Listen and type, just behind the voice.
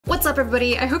What's up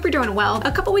everybody? I hope you're doing well.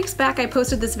 A couple weeks back I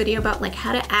posted this video about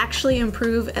how to actually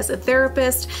improve as a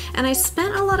therapist, and I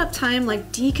spent a lot of time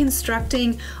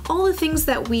deconstructing all the things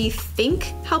that we think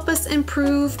help us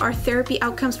improve our therapy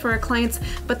outcomes for our clients,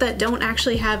 but that don't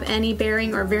actually have any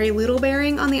bearing or very little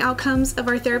bearing on the outcomes of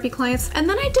our therapy clients. And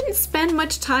then I didn't spend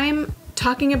much time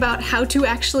talking about how to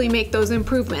actually make those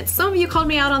improvements. Some of you called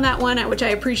me out on that one, which I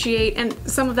appreciate, and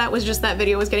some of that was just that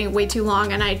video was getting way too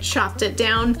long and I chopped it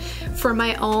down for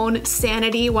my own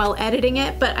sanity while editing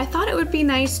it. But I thought it would be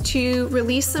nice to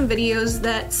release some videos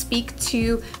that speak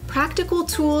to practical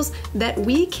tools that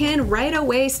we can right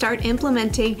away start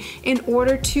implementing in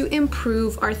order to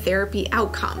improve our therapy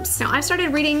outcomes. Now, I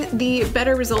started reading the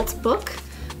Better Results book,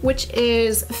 which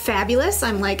is fabulous.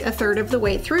 I'm like a third of the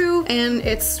way through, and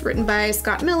it's written by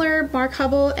Scott Miller, Mark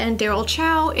Hubble, and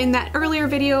Chow. In that earlier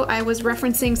video, I was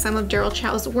referencing some of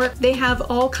Chow's work. They have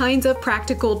all kinds of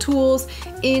practical tools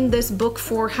in this book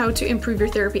for how to improve your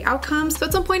therapy outcomes. So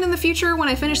at some point in the future, when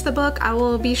I finish the book, I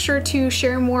will be sure to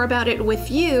share more about it with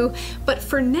you. But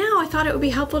for now, I thought it would be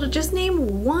helpful to just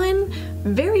name one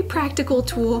very practical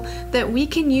tool that we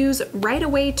can use right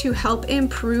away to help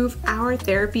improve our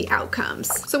therapy outcomes.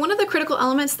 So one of the critical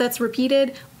elements that's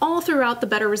repeated all throughout the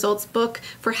Better Results book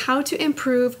for how to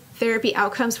improve therapy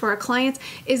outcomes for our clients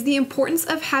is the importance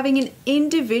of having an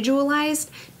individualized,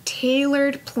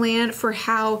 tailored plan for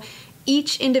how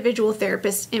each individual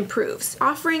therapist improves.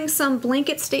 Offering some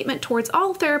blanket statement towards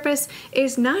all therapists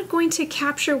is not going to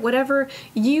capture whatever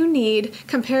you need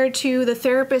compared to the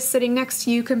therapist sitting next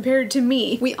to you compared to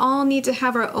me. We all need to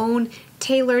have our own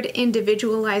tailored,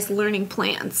 individualized learning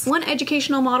plans. One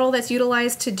educational model that's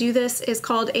utilized to do this is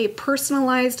called a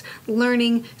personalized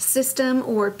learning system,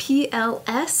 or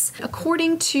PLS.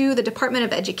 According to the Department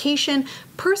of Education,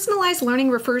 personalized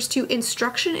learning refers to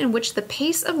instruction in which the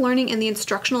pace of learning and the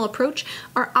instructional approach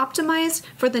are optimized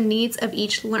for the needs of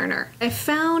each learner. I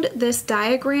found this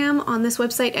diagram on this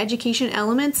website, Education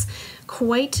Elements,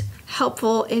 quite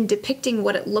helpful in depicting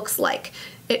what it looks like.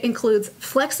 It includes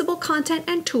flexible content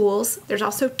and tools. There's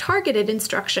also targeted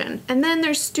instruction. And then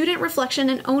there's student reflection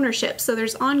and ownership. So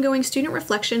there's ongoing student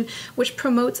reflection, which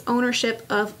promotes ownership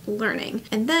of learning.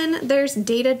 And then there's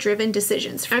data-driven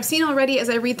decisions. I've seen already as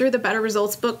I read through the Better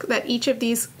Results book that each of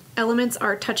these elements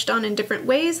are touched on in different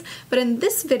ways, but in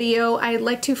this video I'd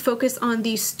like to focus on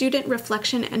the student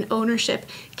reflection and ownership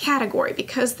category,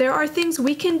 because there are things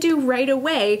we can do right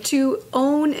away to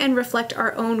own and reflect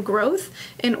our own growth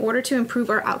in order to improve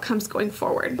our outcomes going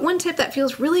forward. One tip that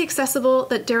feels really accessible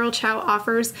that Chow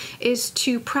offers is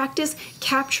to practice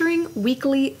capturing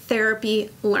weekly therapy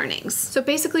learnings. So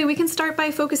basically we can start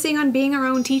by focusing on being our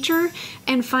own teacher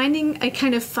and finding a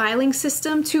kind of filing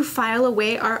system to file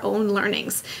away our own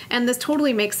learnings. And this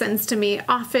totally makes sense to me.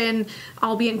 Often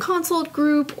I'll be in consult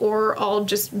group, or I'll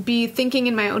just be thinking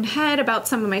in my own head about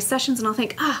some of my sessions, and I'll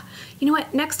think, you know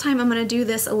what, next time I'm gonna do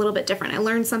this a little bit different. I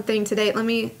learned something today, let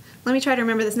me try to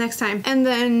remember this next time. And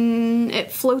then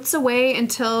it floats away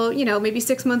until, maybe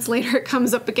 6 months later it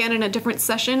comes up again in a different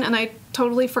session, and I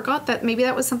totally forgot that maybe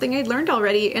that was something I'd learned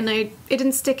already and it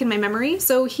didn't stick in my memory.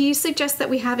 So he suggests that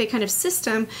we have a kind of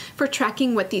system for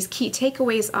tracking what these key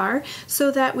takeaways are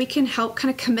so that we can help kind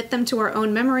of commit them to our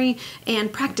own memory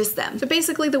and practice them. So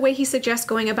basically the way he suggests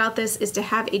going about this is to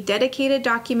have a dedicated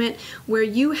document where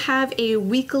you have a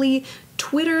weekly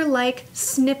Twitter-like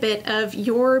snippet of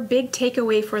your big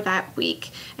takeaway for that week,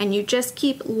 and you just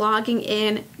keep logging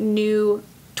in new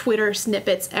Twitter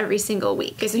snippets every single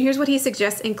week. Okay, so here's what he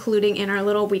suggests including in our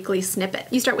little weekly snippet.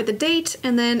 You start with the date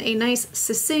and then a nice,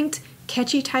 succinct,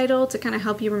 catchy title to kind of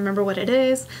help you remember what it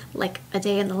is, like A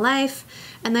Day in the Life,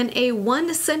 and then a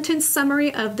one-sentence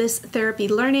summary of this therapy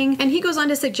learning. And he goes on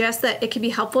to suggest that it can be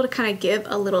helpful to kind of give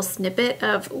a little snippet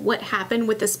of what happened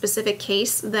with the specific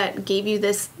case that gave you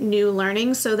this new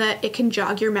learning so that it can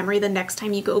jog your memory the next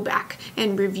time you go back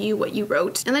and review what you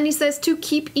wrote. And then he says to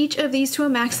keep each of these to a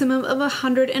maximum of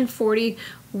 140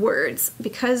 words,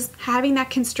 because having that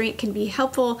constraint can be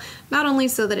helpful, not only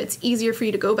so that it's easier for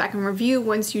you to go back and review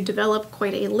once you develop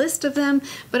quite a list of them,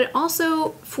 but it also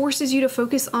forces you to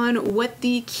focus on what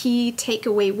the key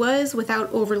takeaway was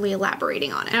without overly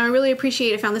elaborating on it. And I really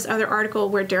appreciate, I found this other article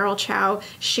where Chow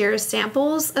shares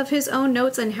samples of his own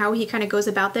notes and how he kind of goes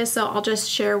about this, so I'll just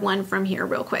share one from here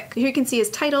real quick. Here you can see his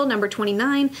title, number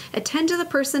 29, Attend to the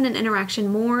Person and Interaction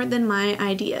More Than My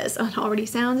Ideas. Oh, it already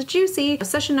sounds juicy.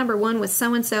 Session number 1 with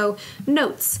so-and-so.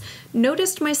 Notes.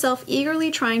 Noticed myself eagerly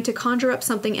trying to conjure up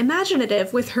something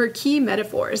imaginative with her key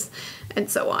metaphors. and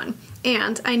so on.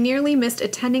 And I nearly missed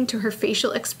attending to her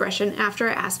facial expression after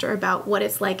I asked her about what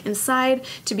it's like inside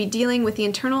to be dealing with the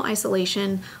internal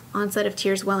isolation, onset of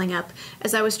tears welling up,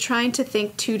 as I was trying to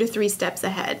think 2 to 3 steps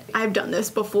ahead. I've done this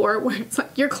before where it's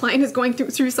like your client is going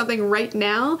through something right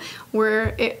now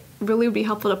where it really would be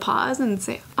helpful to pause and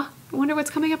say, oh, I wonder what's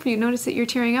coming up, and you notice that you're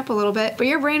tearing up a little bit, but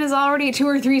your brain is already 2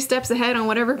 or 3 steps ahead on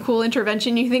whatever cool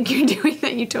intervention you think you're doing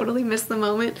that you totally missed the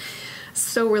moment.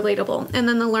 So relatable. And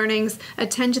then the learnings: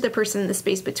 attend to the person in the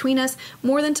space between us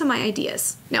more than to my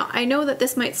ideas. Now, I know that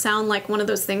this might sound like one of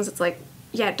those things that's like,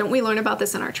 yeah, don't we learn about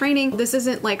this in our training? This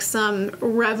isn't like some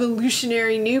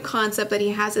revolutionary new concept that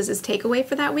he has as his takeaway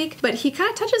for that week, but he kind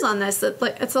of touches on this, that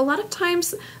like it's a lot of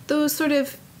times those sort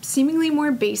of seemingly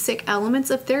more basic elements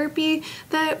of therapy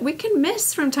that we can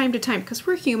miss from time to time because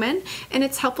we're human, and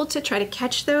it's helpful to try to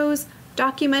catch those,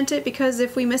 document it, because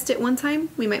if we missed it one time,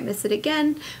 we might miss it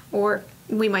again, or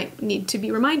we might need to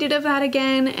be reminded of that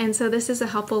again, and so this is a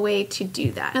helpful way to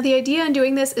do that. Now, the idea in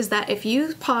doing this is that if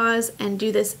you pause and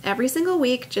do this every single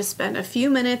week, just spend a few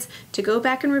minutes to go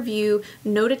back and review,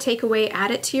 note a takeaway, add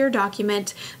it to your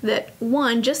document, that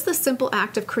one, just the simple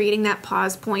act of creating that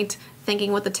pause point,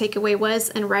 thinking what the takeaway was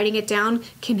and writing it down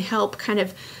can help kind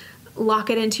of lock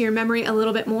it into your memory a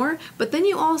little bit more. But then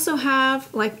you also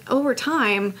have, like, over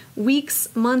time, weeks,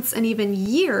 months, and even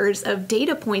years of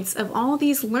data points of all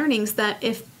these learnings that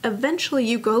if eventually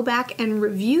you go back and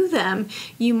review them,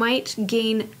 you might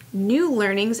gain new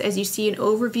learnings as you see an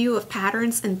overview of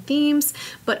patterns and themes,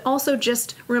 but also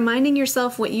just reminding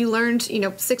yourself what you learned,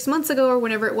 6 months ago or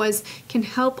whenever it was, can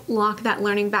help lock that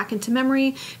learning back into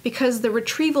memory, because the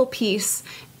retrieval piece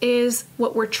is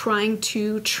what we're trying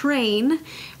to train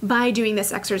by doing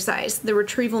this exercise. The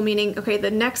retrieval meaning, okay, the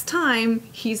next time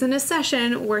he's in a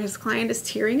session where his client is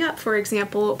tearing up, for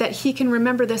example, that he can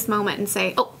remember this moment and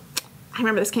say, oh, I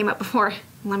remember this came up before.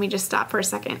 Let me just stop for a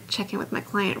second, check in with my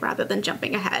client rather than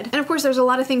jumping ahead. And of course, there's a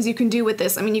lot of things you can do with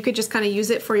this. I mean, you could just kind of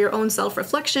use it for your own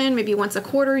self-reflection. Maybe once a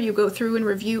quarter, you go through and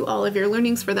review all of your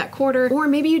learnings for that quarter. Or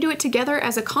maybe you do it together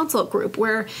as a consult group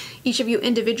where each of you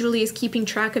individually is keeping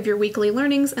track of your weekly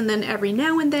learnings, and then every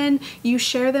now and then you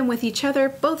share them with each other,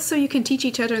 both so you can teach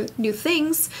each other new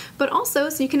things, but also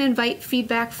so you can invite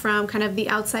feedback from kind of the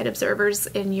outside observers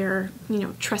in your,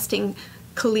 trusting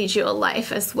collegial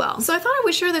life as well. So I thought I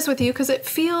would share this with you because it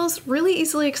feels really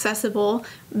easily accessible,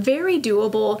 very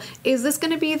doable. Is this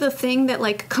going to be the thing that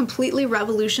like completely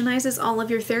revolutionizes all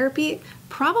of your therapy?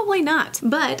 Probably not.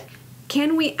 But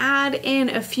can we add in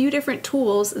a few different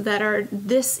tools that are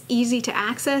this easy to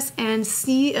access and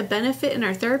see a benefit in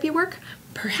our therapy work?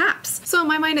 Perhaps. So in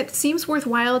my mind, it seems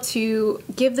worthwhile to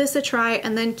give this a try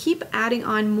and then keep adding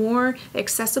on more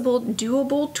accessible,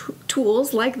 doable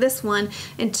tools like this one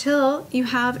until you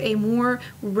have a more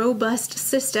robust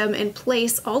system in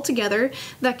place altogether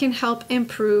that can help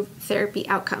improve therapy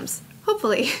outcomes.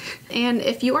 Hopefully. And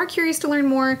if you are curious to learn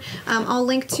more, I'll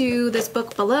link to this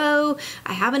book below.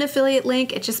 I have an affiliate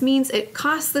link. It just means it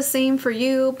costs the same for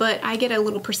you, but I get a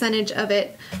little percentage of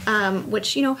it,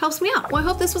 which, helps me out. Well, I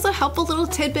hope this was a helpful little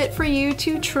tidbit for you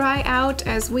to try out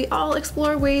as we all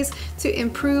explore ways to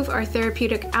improve our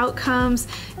therapeutic outcomes.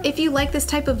 If you like this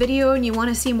type of video and you want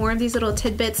to see more of these little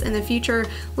tidbits in the future,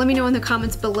 let me know in the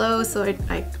comments below so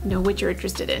I know what you're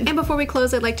interested in. And before we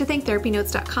close, I'd like to thank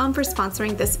TherapyNotes.com for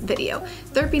sponsoring this video.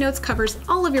 TherapyNotes covers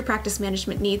all of your practice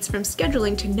management needs, from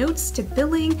scheduling to notes to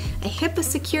billing, a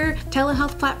HIPAA-secure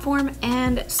telehealth platform,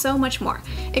 and so much more.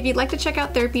 If you'd like to check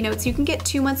out TherapyNotes, you can get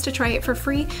 2 months to try it for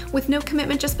free with no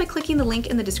commitment just by clicking the link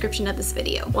in the description of this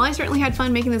video. Well, I certainly had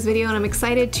fun making this video, and I'm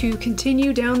excited to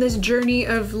continue down this journey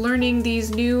of learning these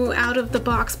new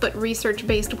out-of-the-box but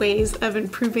research-based ways of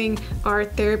improving our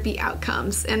therapy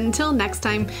outcomes. And until next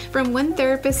time, from one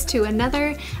therapist to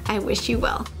another, I wish you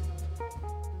well.